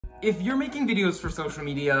If you're making videos for social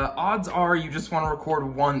media, odds are you just want to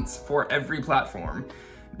record once for every platform.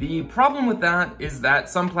 The problem with that is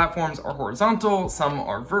that some platforms are horizontal, some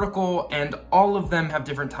are vertical, and all of them have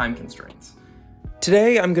different time constraints.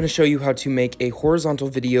 Today, I'm going to show you how to make a horizontal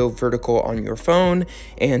video vertical on your phone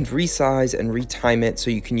and resize and retime it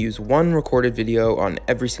so you can use one recorded video on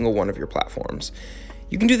every single one of your platforms.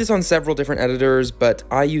 You can do this on several different editors, but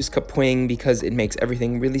I use Kapwing because it makes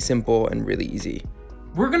everything really simple and really easy.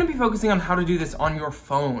 We're going to be focusing on how to do this on your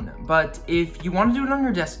phone, but if you want to do it on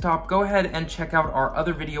your desktop, go ahead and check out our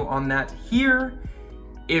other video on that here.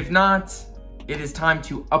 If not, it is time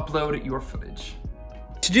to upload your footage.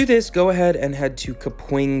 To do this, go ahead and head to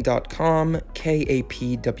kapwing.com,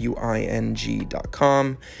 Kapwing.com.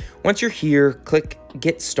 Once you're here, click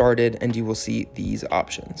Get Started and you will see these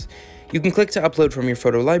options. You can click to upload from your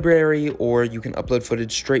photo library, or you can upload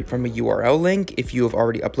footage straight from a URL link if you have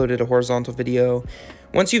already uploaded a horizontal video.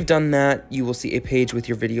 Once you've done that, you will see a page with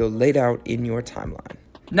your video laid out in your timeline.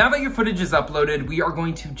 Now that your footage is uploaded, we are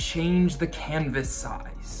going to change the canvas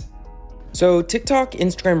size. So TikTok,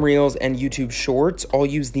 Instagram Reels, and YouTube Shorts all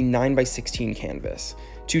use the 9:16 canvas.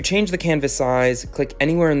 To change the canvas size, click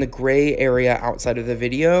anywhere in the gray area outside of the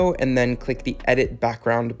video, and then click the Edit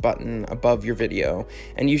Background button above your video,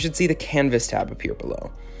 and you should see the Canvas tab appear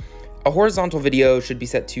below. A horizontal video should be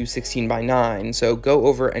set to 16:9, so go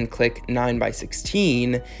over and click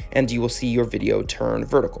 9:16, and you will see your video turn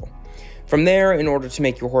vertical. From there, in order to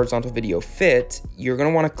make your horizontal video fit, you're going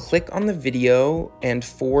to want to click on the video and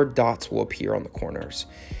 4 dots will appear on the corners.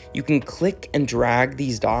 You can click and drag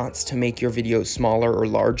these dots to make your video smaller or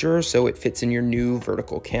larger so it fits in your new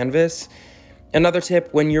vertical canvas. Another tip,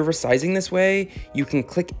 when you're resizing this way, you can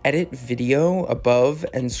click Edit Video above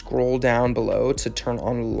and scroll down below to turn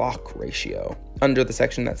on Lock Ratio under the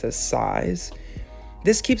section that says Size.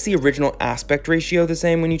 This keeps the original aspect ratio the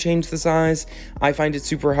same when you change the size. I find it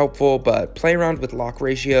super helpful, but play around with lock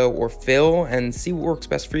ratio or fill and see what works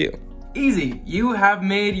best for you. Easy, you have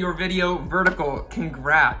made your video vertical,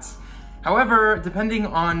 congrats. However, depending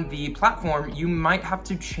on the platform, you might have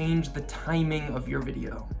to change the timing of your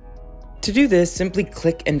video. To do this, simply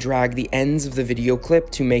click and drag the ends of the video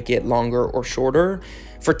clip to make it longer or shorter.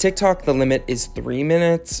 For TikTok, the limit is 3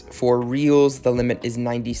 minutes. For Reels, the limit is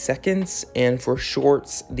 90 seconds. And for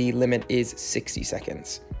Shorts, the limit is 60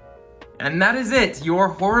 seconds. And that is it. Your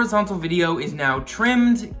horizontal video is now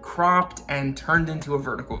trimmed, cropped, and turned into a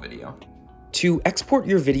vertical video. To export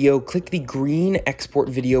your video, click the green Export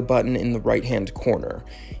Video button in the right-hand corner.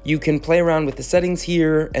 You can play around with the settings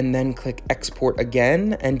here and then click Export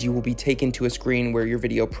again, and you will be taken to a screen where your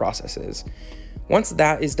video processes. Once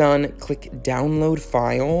that is done, click Download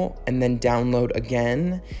File and then Download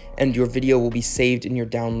again, and your video will be saved in your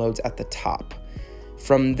downloads at the top.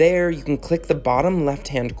 From there, you can click the bottom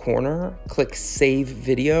left-hand corner, click Save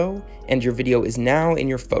Video, and your video is now in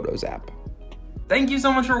your Photos app. Thank you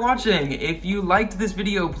so much for watching. If you liked this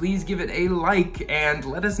video, please give it a like and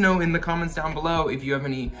let us know in the comments down below if you have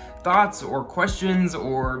any thoughts or questions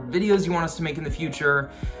or videos you want us to make in the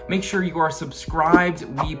future. Make sure you are subscribed.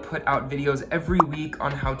 We put out videos every week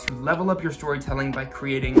on how to level up your storytelling by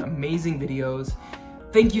creating amazing videos.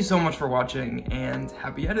 Thank you so much for watching and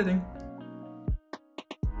happy editing.